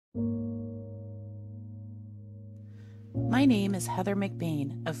My name is Heather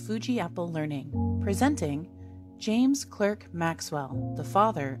McBain of Fuji Apple Learning, presenting James Clerk Maxwell, the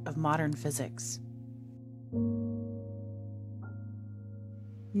father of modern physics.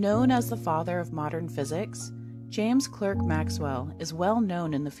 Known as the father of modern physics, James Clerk Maxwell is well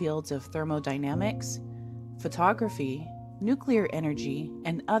known in the fields of thermodynamics, photography, nuclear energy,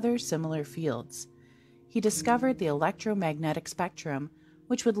 and other similar fields. He discovered the electromagnetic spectrum,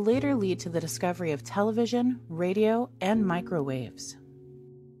 which would later lead to the discovery of television, radio, and microwaves.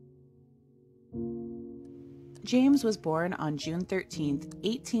 James was born on June 13,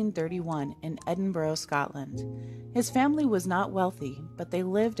 1831, in Edinburgh, Scotland. His family was not wealthy, but they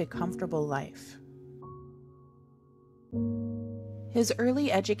lived a comfortable life. His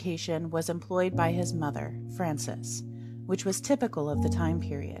early education was employed by his mother, Frances, which was typical of the time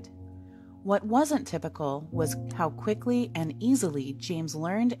period. What wasn't typical was how quickly and easily James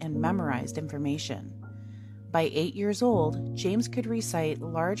learned and memorized information. By 8 years old, James could recite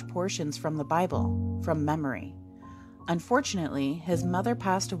large portions from the Bible from memory. Unfortunately, his mother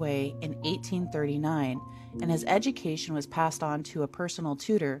passed away in 1839, and his education was passed on to a personal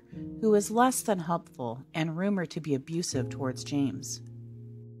tutor who was less than helpful and rumored to be abusive towards James.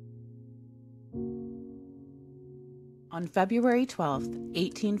 On February 12,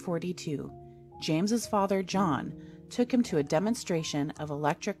 1842, James's father, John, took him to a demonstration of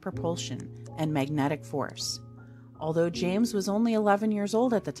electric propulsion and magnetic force. Although James was only 11 years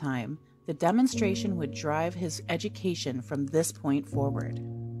old at the time, the demonstration would drive his education from this point forward.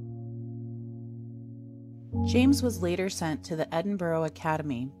 James was later sent to the Edinburgh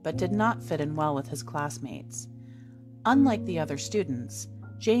Academy, but did not fit in well with his classmates. Unlike the other students,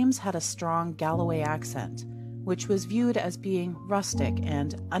 James had a strong Galloway accent, which was viewed as being rustic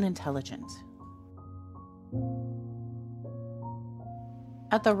and unintelligent.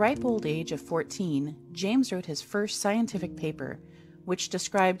 At the ripe old age of 14, James wrote his first scientific paper, which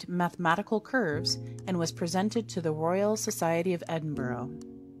described mathematical curves and was presented to the Royal Society of Edinburgh.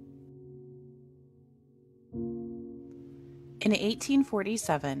 In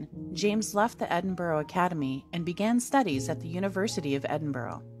 1847, James left the Edinburgh Academy and began studies at the University of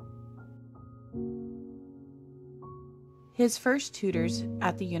Edinburgh. His first tutors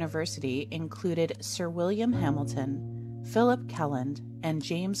at the university included Sir William Hamilton, Philip Kelland, and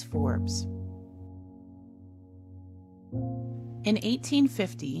James Forbes. In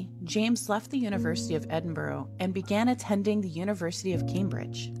 1850, James left the University of Edinburgh and began attending the University of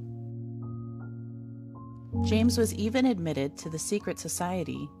Cambridge. James was even admitted to the secret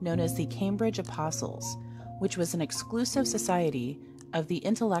society known as the Cambridge Apostles, which was an exclusive society of the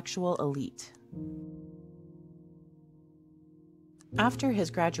intellectual elite. After his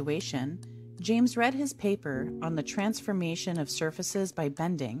graduation, James read his paper on the transformation of surfaces by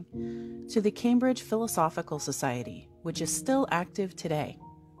bending to the Cambridge Philosophical Society, which is still active today.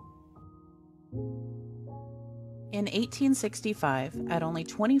 In 1865, at only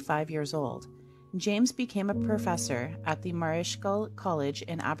 25 years old, James became a professor at the Marischal College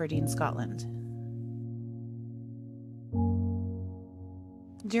in Aberdeen, Scotland.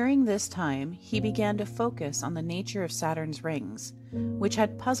 During this time, he began to focus on the nature of Saturn's rings, which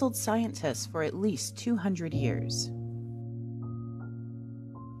had puzzled scientists for at least 200 years.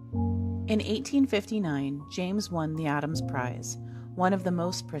 In 1859, James won the Adams Prize, one of the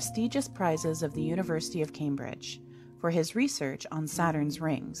most prestigious prizes of the University of Cambridge, for his research on Saturn's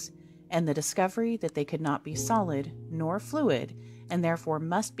rings, and the discovery that they could not be solid nor fluid, and therefore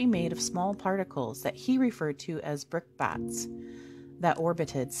must be made of small particles that he referred to as brickbats that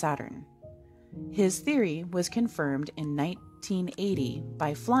orbited Saturn. His theory was confirmed in 1980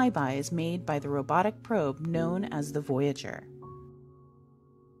 by flybys made by the robotic probe known as the Voyager.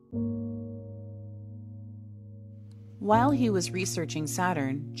 While he was researching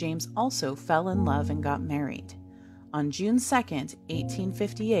Saturn, James also fell in love and got married. On June 2,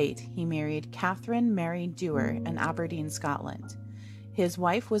 1858, he married Catherine Mary Dewar in Aberdeen, Scotland. His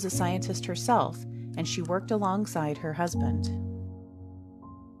wife was a scientist herself, and she worked alongside her husband.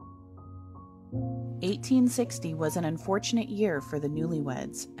 1860 was an unfortunate year for the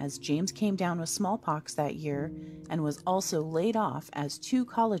newlyweds, as James came down with smallpox that year and was also laid off as 2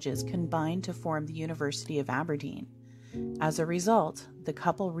 colleges combined to form the University of Aberdeen. As a result, the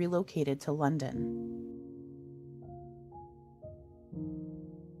couple relocated to London.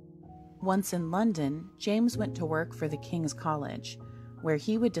 Once in London, James went to work for the King's College, where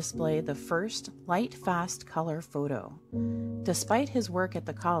he would display the first light-fast color photo. Despite his work at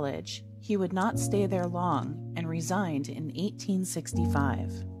the college, he would not stay there long and resigned in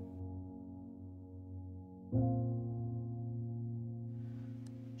 1865.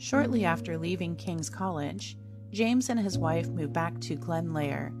 Shortly after leaving King's College, James and his wife moved back to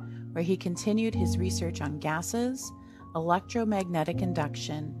Glenlair, where he continued his research on gases, electromagnetic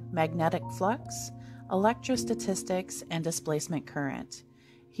induction, magnetic flux, electrostatistics, and displacement current.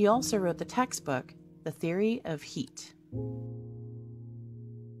 He also wrote the textbook, The Theory of Heat.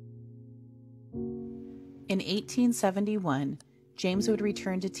 In 1871, James would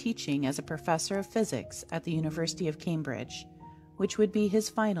return to teaching as a professor of physics at the University of Cambridge, which would be his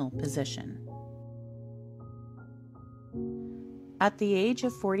final position. At the age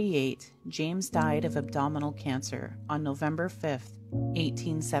of 48, James died of abdominal cancer on November 5,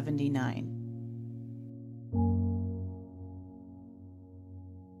 1879.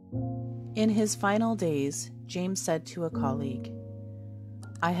 In his final days, James said to a colleague,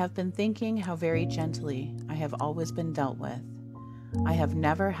 "I have been thinking how very gently I have always been dealt with. I have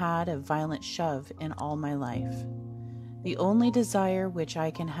never had a violent shove in all my life. The only desire which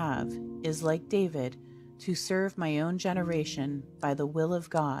I can have is, like David, to serve my own generation by the will of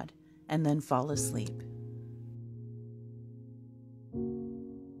God and then fall asleep."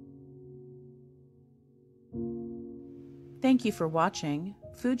 Thank you for watching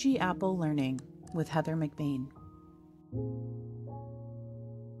Fuji Apple Learning with Heather McBain.